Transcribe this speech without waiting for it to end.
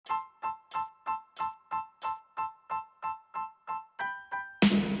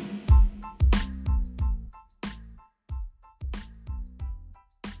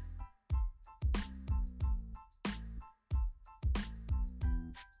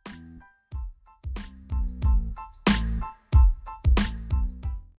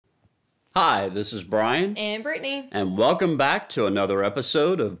Hi, this is Brian, And Brittany. and welcome back to another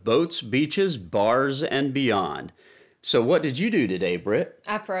episode of Boats, Beaches, Bars, and Beyond. So, what did you do today, Britt?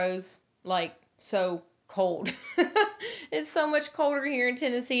 I froze like so cold. It's so much colder here in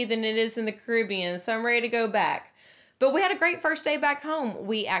Tennessee than it is in the Caribbean, so I'm ready to go back. But we had a great first day back home.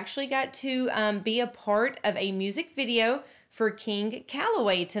 We actually got to be a part of a music video for King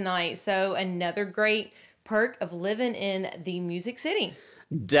Calloway tonight. So, another great perk of living in the Music City.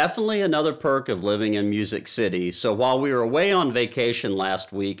 Definitely another perk of living in Music City. So while we were away on vacation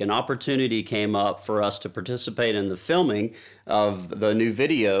last week, an opportunity came up for us to participate in the filming of the new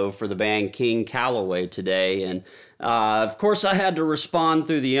video for the band King Calloway today. And of course, I had to respond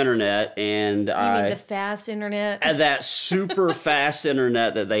through the internet, and You mean the fast internet? that super fast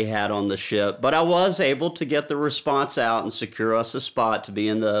internet that they had on the ship. But I was able to get the response out and secure us a spot to be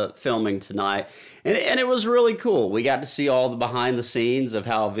in the filming tonight. And it was really cool. We got to see all the behind the scenes of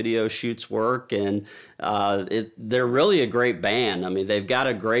how video shoots work, and they're really a great band. I mean, they've got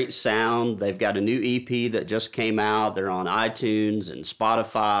a great sound. They've got a new EP that just came out. They're on iTunes and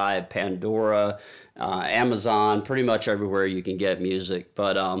Spotify, Pandora, Amazon, pretty much everywhere you can get music.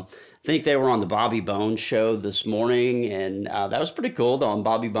 But I think they were on the Bobby Bones show this morning, and that was pretty cool. Though on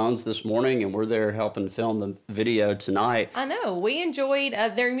Bobby Bones this morning, and we're there helping film the video tonight. I know. We enjoyed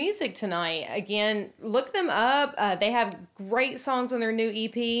their music tonight. Again, look them up. They have great songs on their new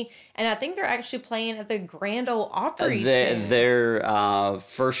EP, and I think they're actually playing at the Grand Ole Opry soon. Their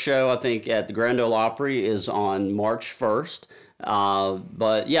first show, I think, at the Grand Ole Opry is on March 1st.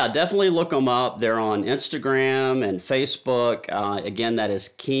 But yeah, definitely look them up. They're on Instagram and Facebook. Again, that is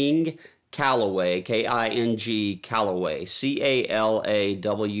King Calloway, King Calloway, Callaway.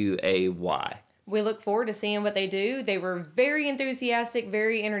 We look forward to seeing what they do. They were very enthusiastic,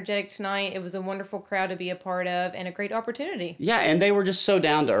 very energetic tonight. It was a wonderful crowd to be a part of and a great opportunity. Yeah, and they were just so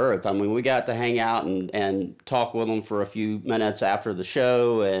down to earth. I mean, we got to hang out and talk with them for a few minutes after the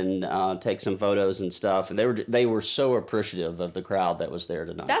show and take some photos and stuff. And they were so appreciative of the crowd that was there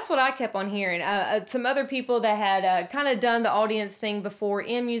tonight. That's what I kept on hearing. Some other people that had kind of done the audience thing before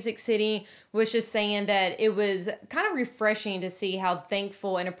in Music City was just saying that it was kind of refreshing to see how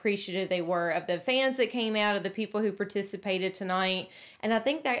thankful and appreciative they were of the fans that came out, of the people who participated tonight. And I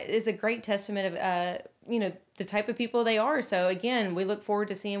think that is a great testament of, the type of people they are. So again, we look forward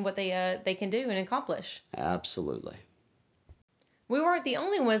to seeing what they can do and accomplish. Absolutely. We weren't the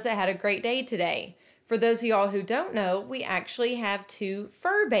only ones that had a great day today. For those of y'all who don't know, we actually have two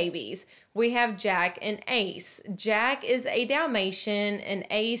fur babies. We have Jack and Ace. Jack is a Dalmatian and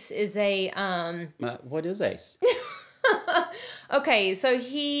Ace is a What is Ace? Okay, so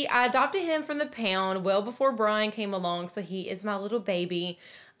I adopted him from the pound well before Brian came along, so he is my little baby.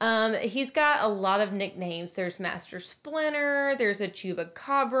 He's got a lot of nicknames. There's Master Splinter, there's a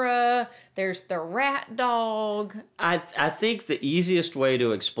Chupacabra, there's the Rat Dog. I think the easiest way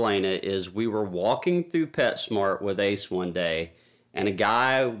to explain it is we were walking through PetSmart with Ace one day, and a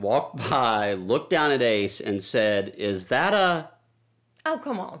guy walked by, looked down at Ace, and said, "Is that a..." Oh,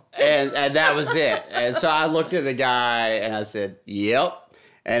 come on. And that was it. And so I looked at the guy and I said, "Yep."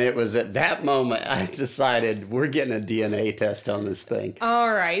 And it was at that moment I decided we're getting a DNA test on this thing.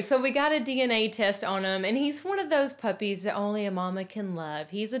 All right, so we got a DNA test on him, and he's one of those puppies that only a mama can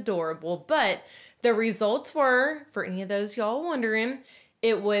love. He's adorable, but the results were, for any of those y'all wondering,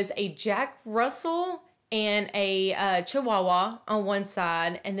 it was a Jack Russell and a Chihuahua on one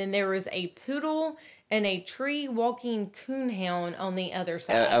side, and then there was a poodle and a tree-walking coonhound on the other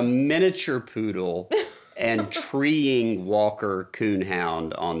side. A miniature poodle and treeing walker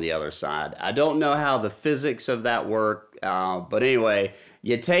coonhound on the other side. I don't know how the physics of that work, but anyway,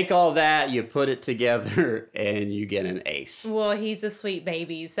 you take all that, you put it together, and you get an Ace. Well, he's a sweet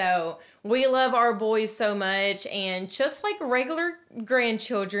baby. So we love our boys so much. And just like regular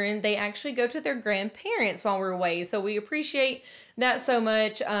grandchildren, they actually go to their grandparents while we're away. So we appreciate that so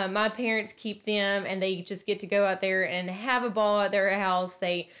much. My parents keep them, and they just get to go out there and have a ball at their house.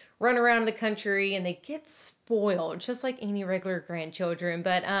 They run around the country and they get spoiled just like any regular grandchildren.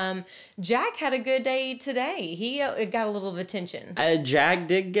 But Jack had a good day today. He got a little of attention. Jack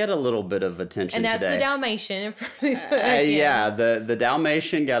did get a little bit of attention and that's today. the Dalmatian. Yeah, the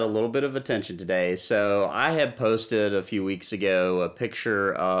Dalmatian got a little bit of attention today. So I had posted a few weeks ago a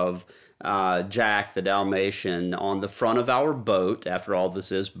picture of Jack, the Dalmatian, on the front of our boat. After all,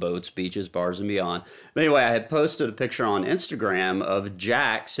 this is boats, beaches, bars, and beyond. But anyway, I had posted a picture on Instagram of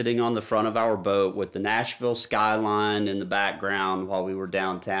Jack sitting on the front of our boat with the Nashville skyline in the background while we were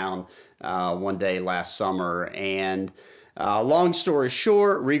downtown one day last summer. And Long story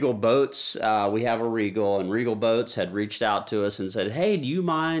short, Regal Boats, we have a Regal, and Regal Boats had reached out to us and said, "Hey, do you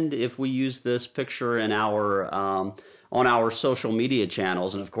mind if we use this picture in our on our social media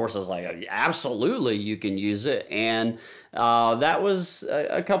channels?" And of course, I was like, "Absolutely, you can use it." And that was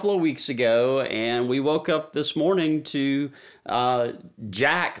a couple of weeks ago, and we woke up this morning to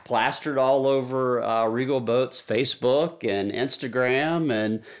Jack plastered all over Regal Boats Facebook and Instagram,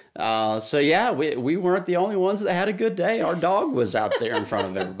 and so yeah, we weren't the only ones that had a good day. Our dog was out there in front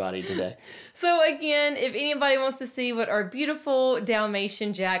of everybody today. So again, if anybody wants to see what our beautiful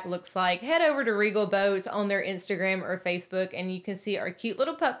Dalmatian Jack looks like, head over to Regal Boats on their Instagram or Facebook, and you can see our cute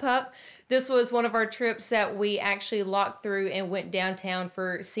little pup. This was one of our trips that we actually locked through and went downtown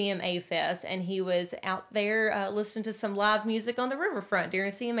for CMA Fest, and he was out there listening to some live music on the riverfront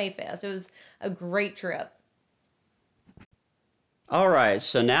during CMA Fest. It was a great trip. All right,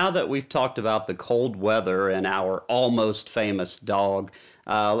 so now that we've talked about the cold weather and our almost famous dog,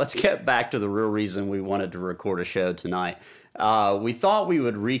 let's get back to the real reason we wanted to record a show tonight. We thought we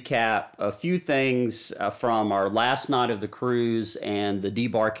would recap a few things from our last night of the cruise and the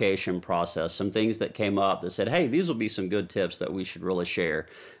debarkation process, some things that came up that said, hey, these will be some good tips that we should really share.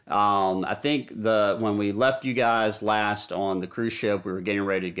 I think when we left you guys last on the cruise ship, we were getting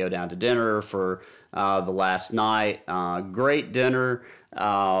ready to go down to dinner for the last night. Great dinner,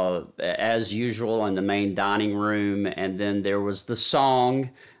 as usual, in the main dining room. And then there was the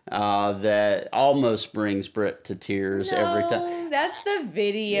song that almost brings Britt to tears every time. That's the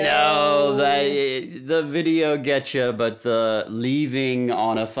video. No, the video gets you, but the leaving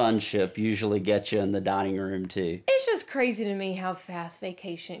on a fun ship usually gets you in the dining room too. It's just crazy to me how fast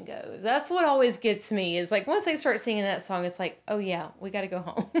vacation goes. That's what always gets me. Is like once they start singing that song, it's like, oh yeah, we got to go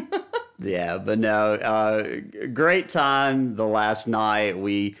home. Yeah, but no, great time the last night.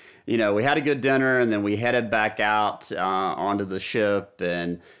 We had a good dinner, and then we headed back out onto the ship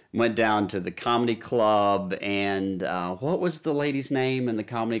and went down to the comedy club. And what was the lady's name in the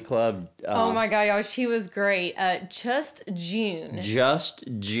comedy club? Oh my God, y'all, she was great. Just June. Just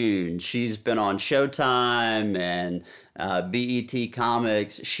June. She's been on Showtime and BET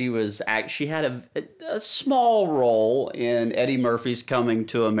Comics. She had a small role in Eddie Murphy's Coming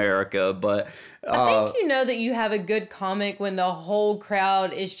to America, but I think you know that you have a good comic when the whole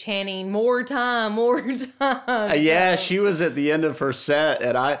crowd is chanting more time, more time. Yeah, she was at the end of her set,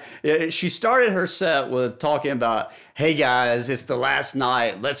 and she started her set with talking about, hey guys, it's the last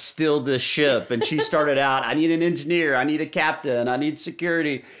night, let's steal this ship. And she started out, I need an engineer, I need a captain, I need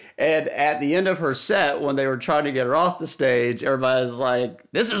security. And at the end of her set, when they were trying to get her off the stage, everybody's like,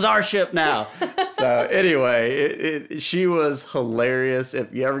 this is our ship now. So anyway, she was hilarious.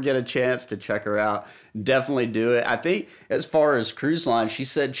 If you ever get a chance to check her out, definitely do it. I think as far as cruise line, she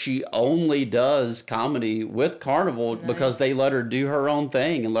said she only does comedy with Carnival because they let her do her own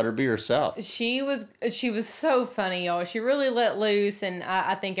thing and let her be herself. She was so funny, y'all. She really let loose, and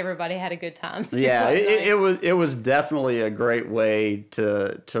I think everybody had a good time. Yeah, it was definitely a great way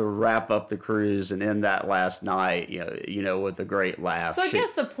to wrap up the cruise and end that last night, with a great laugh. So I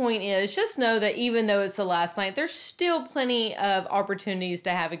guess the point is just know that even though it's the last night, there's still plenty of opportunities to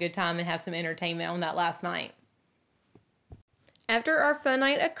have a good time and have some entertainment on that last night. After our fun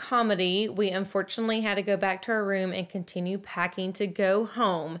night at comedy, we unfortunately had to go back to our room and continue packing to go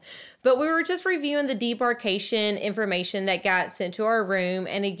home. But we were just reviewing the debarkation information that got sent to our room,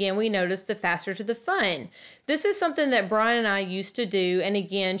 and again, we noticed the Faster to the Fun. This is something that Brian and I used to do, and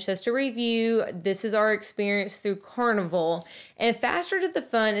again, just to review, this is our experience through Carnival. And Faster to the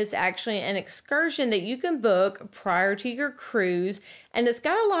Fun is actually an excursion that you can book prior to your cruise, and it's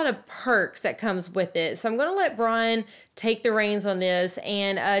got a lot of perks that comes with it. So I'm going to let Brian take the reins on this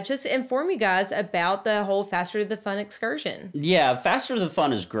and just inform you guys about the whole Faster to the Fun excursion. Yeah, Faster to the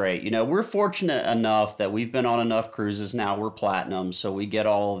Fun is great. We're fortunate enough that we've been on enough cruises now. We're platinum, so we get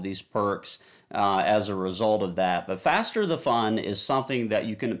all of these perks as a result of that. But Faster to the Fun is something that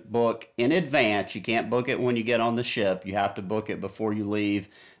you can book in advance. You can't book it when you get on the ship. You have to book it before you leave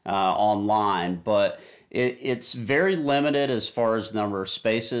online. But it's very limited as far as the number of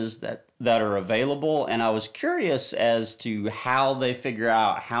spaces that are available. And I was curious as to how they figure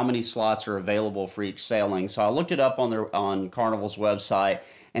out how many slots are available for each sailing. So I looked it up on Carnival's website,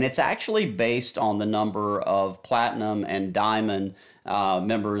 and it's actually based on the number of platinum and diamond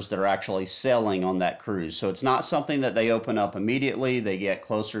members that are actually sailing on that cruise. So it's not something that they open up immediately. They get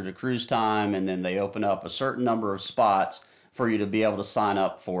closer to cruise time, and then they open up a certain number of spots for you to be able to sign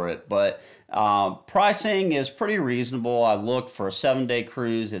up for it. But pricing is pretty reasonable. I looked for a 7-day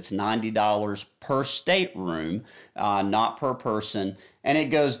cruise. It's $90 per stateroom, not per person. And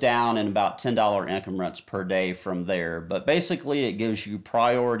it goes down in about $10 increments per day from there. But basically, it gives you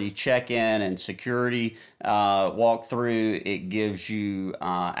priority check-in and security walkthrough. It gives you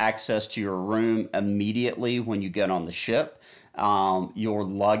access to your room immediately when you get on the ship. Your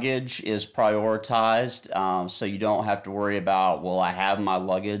luggage is prioritized, so you don't have to worry about, will I have my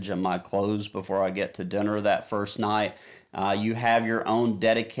luggage and my clothes before I get to dinner that first night? You have your own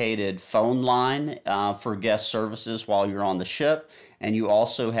dedicated phone line for guest services while you're on the ship, and you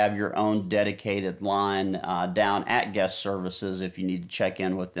also have your own dedicated line down at guest services if you need to check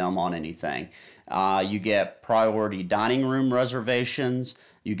in with them on anything. You get priority dining room reservations.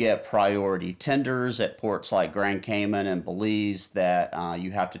 You get priority tenders at ports like Grand Cayman and Belize that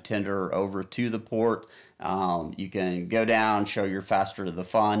you have to tender over to the port. You can go down, show your faster to the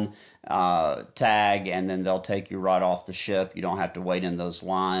fun tag, and then they'll take you right off the ship. You don't have to wait in those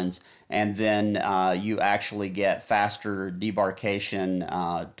lines. And then you actually get faster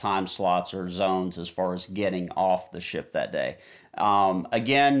debarkation time slots or zones as far as getting off the ship that day.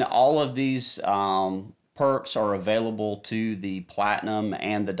 Again, all of these perks are available to the Platinum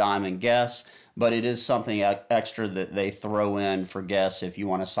and the Diamond guests, but it is something extra that they throw in for guests if you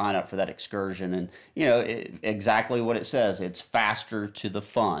want to sign up for that excursion. And, you know, exactly what it says, it's faster to the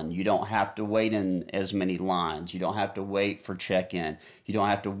fun. You don't have to wait in as many lines. You don't have to wait for check-in. You don't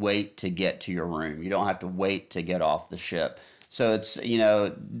have to wait to get to your room. You don't have to wait to get off the ship. So it's, you know,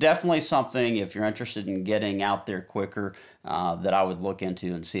 definitely something, if you're interested in getting out there quicker, that I would look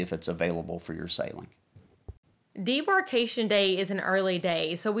into and see if it's available for your sailing. Debarkation day is an early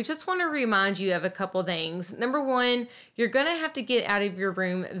day, so we just want to remind you of a couple things. Number one, you're going to have to get out of your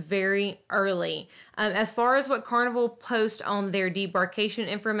room very early. As far as what Carnival posts on their debarkation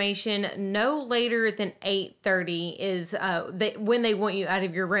information, no later than 8:30 is when they want you out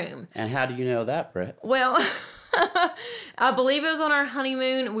of your room. And how do you know that, Brett? Well, I believe it was on our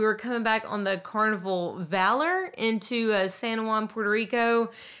honeymoon. We were coming back on the Carnival Valor into San Juan, Puerto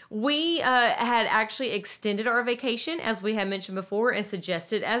Rico. We had actually extended our vacation, as we had mentioned before, and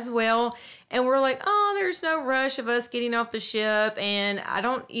suggested as well. And we're like, oh, there's no rush of us getting off the ship. And I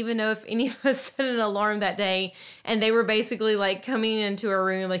don't even know if any of us set an alarm that day. And they were basically like coming into our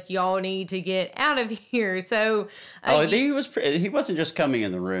room, like, y'all need to get out of here. So he wasn't just coming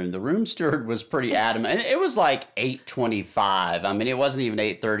in the room. The room steward was pretty adamant. It was like 8:25. I mean, it wasn't even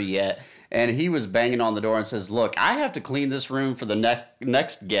 8:30 yet. And he was banging on the door and says, look, I have to clean this room for the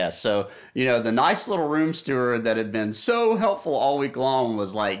next guest. So, you know, the nice little room steward that had been so helpful all week long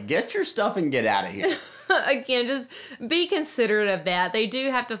was like, get your stuff and get out of here. Again, just be considerate of that. They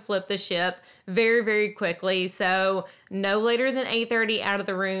do have to flip the ship very, very quickly. So no later than 8:30 out of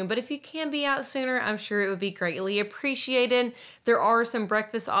the room. But if you can be out sooner, I'm sure it would be greatly appreciated. There are some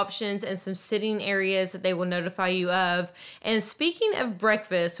breakfast options and some sitting areas that they will notify you of. And speaking of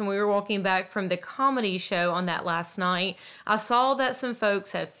breakfast, when we were walking back from the comedy show on that last night, I saw that some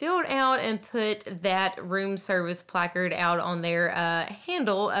folks have filled out and put that room service placard out on their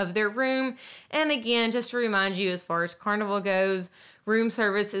handle of their room. And again, just to remind you, as far as Carnival goes, room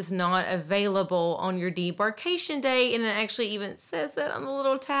service is not available on your debarkation day, and it actually even says that on the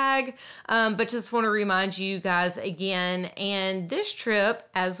little tag. But just want to remind you guys again, and this trip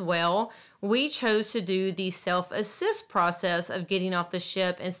as well, we chose to do the self-assist process of getting off the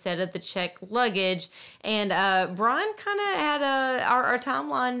ship instead of the checked luggage. And Brian kind of had our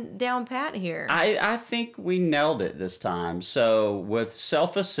timeline down pat here. I think we nailed it this time. So with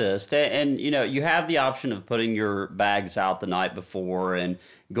self-assist, and you know, you have the option of putting your bags out the night before and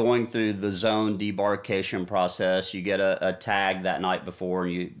going through the zone debarkation process. You get a tag that night before,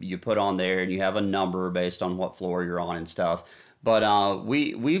 and you put on there, and you have a number based on what floor you're on and stuff. But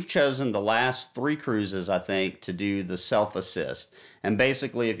we've chosen the last 3 cruises, I think, to do the self-assist. And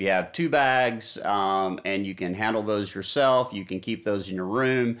basically, if you have 2 bags and you can handle those yourself, you can keep those in your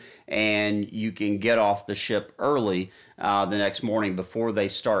room, and you can get off the ship early the next morning before they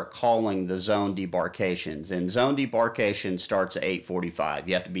start calling the zone debarkations. And zone debarkation starts at 8:45.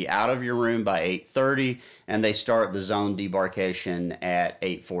 You have to be out of your room by 8:30, and they start the zone debarkation at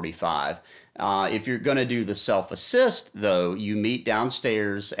 8:45. If you're going to do the self-assist, though, you meet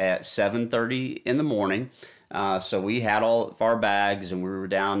downstairs at 7:30 in the morning. So we had all of our bags, and we were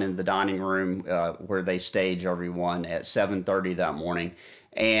down in the dining room where they stage everyone at 7:30 that morning.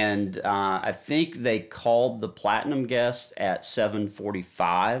 And I think they called the Platinum guests at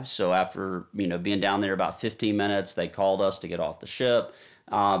 7:45. So after, you know, being down there about 15 minutes, they called us to get off the ship.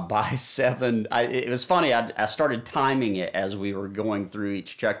 By seven, it was funny. I started timing it as we were going through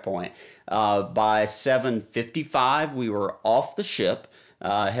each checkpoint. By 7:55, we were off the ship,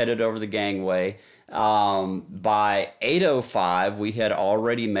 headed over the gangway. By 8:05, we had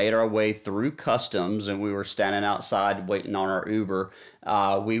already made our way through customs, and we were standing outside waiting on our Uber.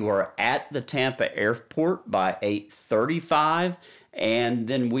 We were at the Tampa airport by 8:35. And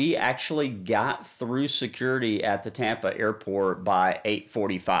then we actually got through security at the Tampa airport by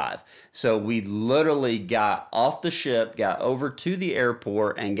 8:45. So we literally got off the ship, got over to the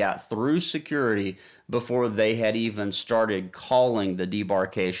airport, and got through security before they had even started calling the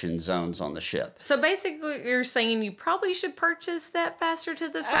debarkation zones on the ship. So basically, you're saying you probably should purchase that faster to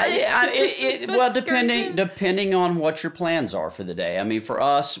the front. Well, depending on what your plans are for the day. I mean, for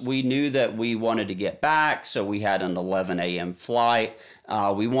us, we knew that we wanted to get back, so we had an 11 a.m. flight.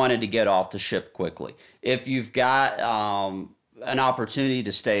 We wanted to get off the ship quickly. If you've got an opportunity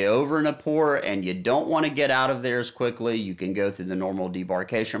to stay over in a port and you don't want to get out of there as quickly, you can go through the normal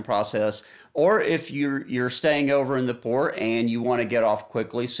debarkation process. Or if you're staying over in the port and you want to get off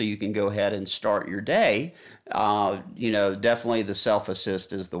quickly so you can go ahead and start your day, definitely the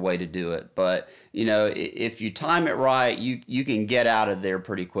self-assist is the way to do it. But, if you time it right, you can get out of there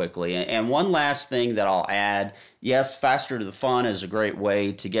pretty quickly. And one last thing that I'll add, yes, Faster to the Fun is a great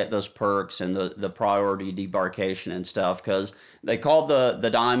way to get those perks and the priority debarkation and stuff, because they called the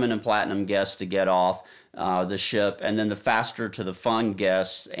Diamond and Platinum guests to get off the ship, and then the Faster to the Fun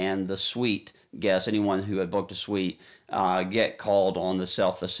guests and the Suite guests, anyone who had booked a suite, get called on the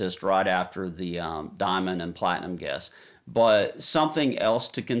self-assist right after the Diamond and Platinum guests. But something else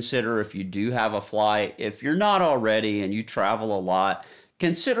to consider if you do have a flight, if you're not already and you travel a lot,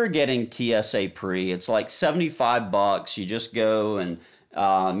 consider getting TSA Pre. It's like $75. You just go and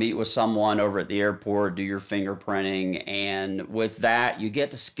meet with someone over at the airport, do your fingerprinting, and with that, you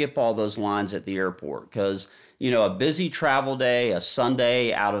get to skip all those lines at the airport. Because, a busy travel day, a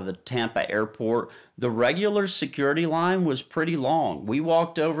Sunday out of the Tampa airport, the regular security line was pretty long. We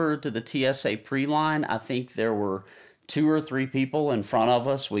walked over to the TSA Pre line. I think there were 2 or 3 people in front of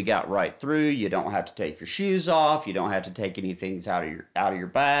us. We got right through. You don't have to take your shoes off. You don't have to take anything out of your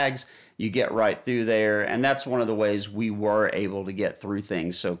bags. You get right through there, and that's one of the ways we were able to get through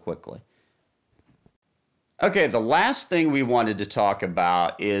things so quickly. Okay, the last thing we wanted to talk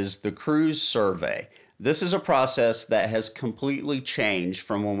about is the cruise survey. This is a process that has completely changed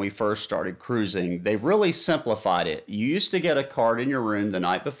from when we first started cruising. They've really simplified it. You used to get a card in your room the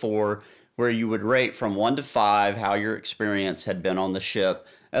night before where you would rate from 1 to 5 how your experience had been on the ship,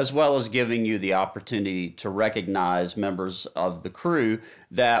 as well as giving you the opportunity to recognize members of the crew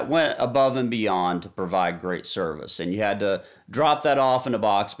that went above and beyond to provide great service. And you had to drop that off in a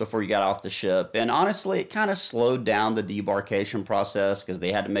box before you got off the ship. And honestly, it kind of slowed down the debarkation process because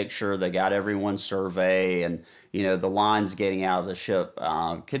they had to make sure they got everyone's survey, and the lines getting out of the ship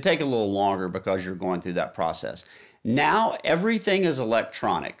could take a little longer because you're going through that process. Now everything is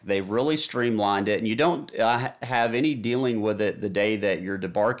electronic. They've really streamlined it, and you don't have any dealing with it the day that you're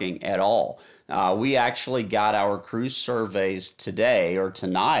debarking at all. We actually got our cruise surveys today or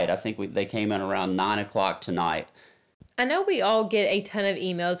tonight. I think they came in around 9 o'clock tonight. I know we all get a ton of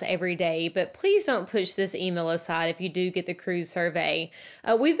emails every day, but please don't push this email aside if you do get the cruise survey.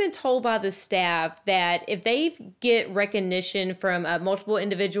 We've been told by the staff that if they get recognition from multiple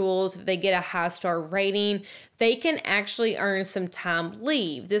individuals, if they get a high-star rating, they can actually earn some time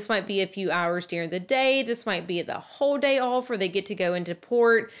leave. This might be a few hours during the day. This might be the whole day off where they get to go into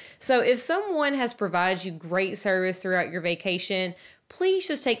port. So if someone has provided you great service throughout your vacation, please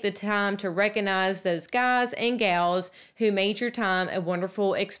just take the time to recognize those guys and gals who made your time a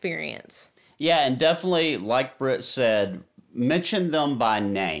wonderful experience. Yeah, and definitely, like Britt said, mention them by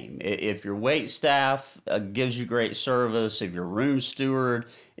name. If your wait staff gives you great service, if your room steward,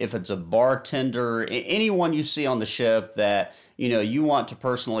 if it's a bartender, anyone you see on the ship that you want to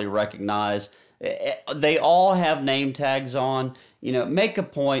personally recognize, they all have name tags on. Make a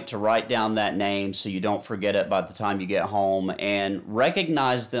point to write down that name so you don't forget it by the time you get home, and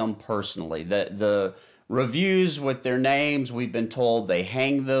recognize them personally. The reviews with their names, we've been told they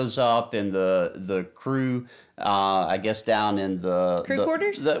hang those up in the crew, I guess down in the crew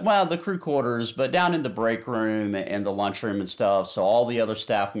quarters? The crew quarters, but down in the break room and the lunchroom and stuff, so all the other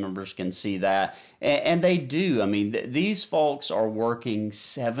staff members can see that. And they do. I mean, these folks are working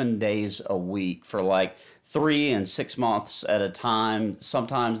 7 days a week for like 3 and 6 months at a time.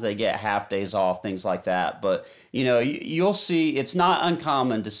 Sometimes they get half days off, things like that. But, you'll see, it's not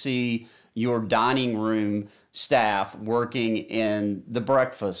uncommon to see your dining room staff working in the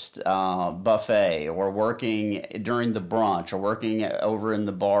breakfast buffet, or working during the brunch, or working over in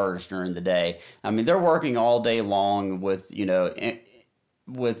the bars during the day. I mean, they're working all day long with,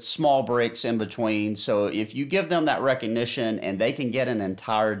 with small breaks in between. So if you give them that recognition and they can get an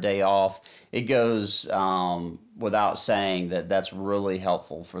entire day off, it goes without saying that that's really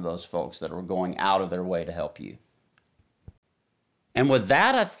helpful for those folks that are going out of their way to help you. And with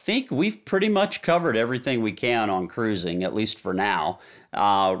that, I think we've pretty much covered everything we can on cruising, at least for now.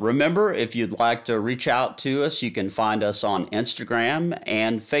 Remember, if you'd like to reach out to us, you can find us on Instagram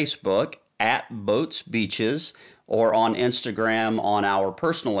and Facebook at Boats Beaches, or on Instagram on our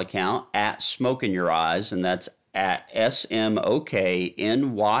personal account at Smoke in Your Eyes, and that's at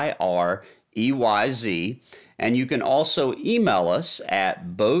SMOKNYREYZ. And you can also email us at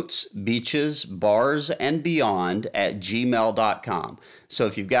boatsbeachesbarsandbeyond@gmail.com. So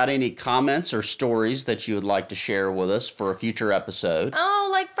if you've got any comments or stories that you would like to share with us for a future episode. Oh,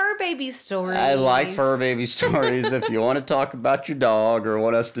 like fur baby stories. I like fur baby stories. If you want to talk about your dog or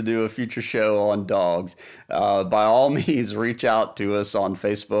want us to do a future show on dogs, by all means, reach out to us on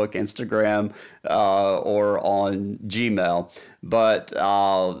Facebook, Instagram, or on Gmail. But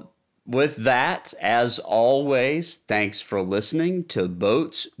with that, as always, thanks for listening to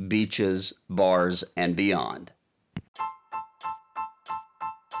Boats, Beaches, Bars, and Beyond.